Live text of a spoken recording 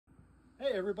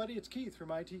Hey everybody, it's Keith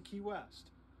from IT Key West.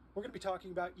 We're going to be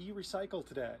talking about eRecycle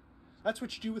today. That's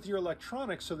what you do with your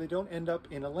electronics so they don't end up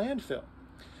in a landfill.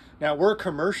 Now, we're a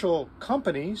commercial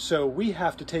company, so we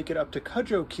have to take it up to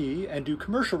Cudjoe Key and do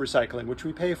commercial recycling, which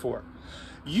we pay for.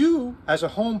 You, as a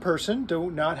home person,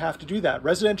 do not have to do that.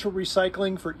 Residential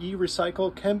recycling for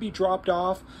eRecycle can be dropped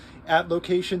off at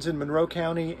locations in Monroe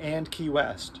County and Key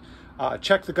West.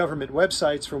 Check the government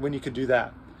websites for when you can do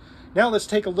that. Now let's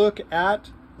take a look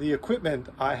at the equipment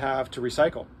I have to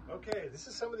recycle. Okay, this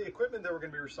is some of the equipment that we're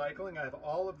going to be recycling. I have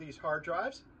all of these hard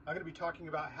drives. I'm going to be talking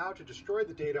about how to destroy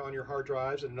the data on your hard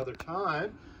drives at another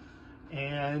time.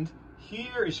 And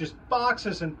here is just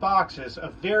boxes and boxes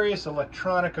of various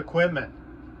electronic equipment.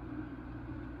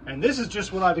 And this is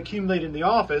just what I've accumulated in the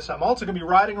office. I'm also going to be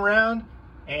riding around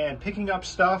and picking up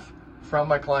stuff from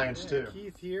my clients too.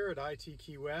 Keith here at IT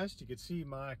Key West. You can see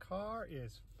my car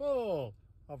is full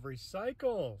of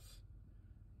recycles.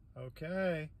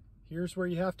 Okay, here's where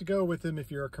you have to go with them if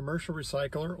you're a commercial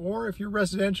recycler or if you're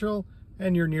residential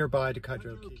and you're nearby to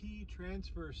Cudjoe Key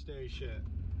transfer station.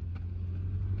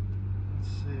 Let's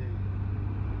see.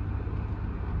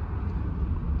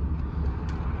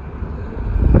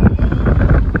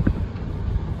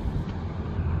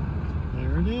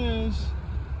 There it is.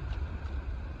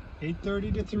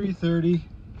 8:30 to 3:30,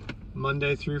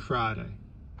 Monday through Friday.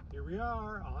 Here we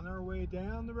are on our way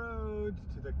down the road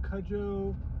to the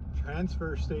Cudjoe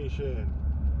transfer station.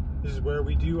 This is where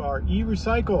we do our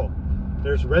eRecycle.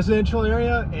 There's residential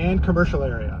area and commercial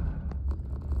area.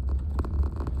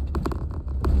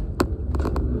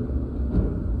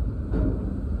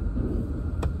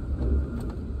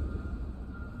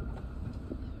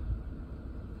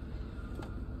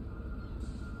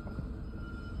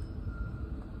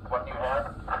 What do you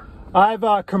have? I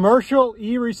have commercial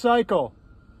eRecycle.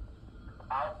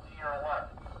 Out to your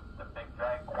left, the big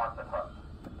giant Quantum Hub.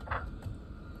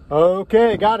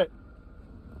 Okay, got it.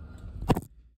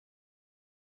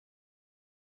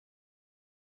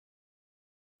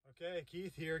 Okay,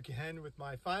 Keith here again with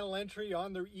my final entry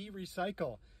on the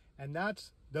eRecycle, and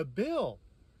that's the bill.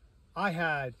 I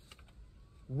had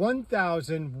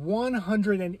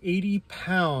 1,180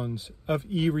 pounds of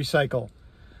eRecycle.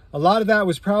 A lot of that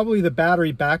was probably the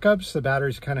battery backups. The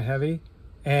battery's kind of heavy.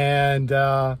 And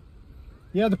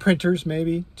yeah, the printers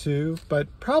maybe too, but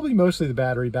probably mostly the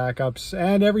battery backups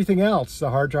and everything else.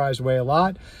 The hard drives weigh a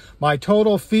lot. My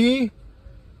total fee,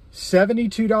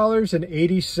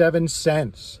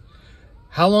 $72.87.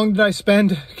 How long did I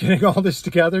spend getting all this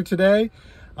together today?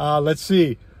 Let's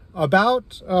see,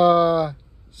 about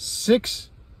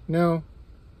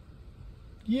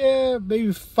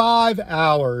maybe 5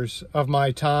 hours of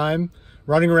my time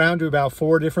running around to about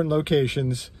 4 different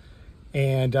locations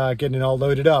and getting it all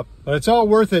loaded up. But it's all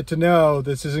worth it to know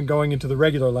this isn't going into the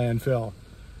regular landfill.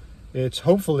 It's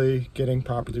hopefully getting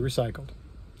properly recycled.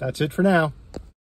 That's it for now.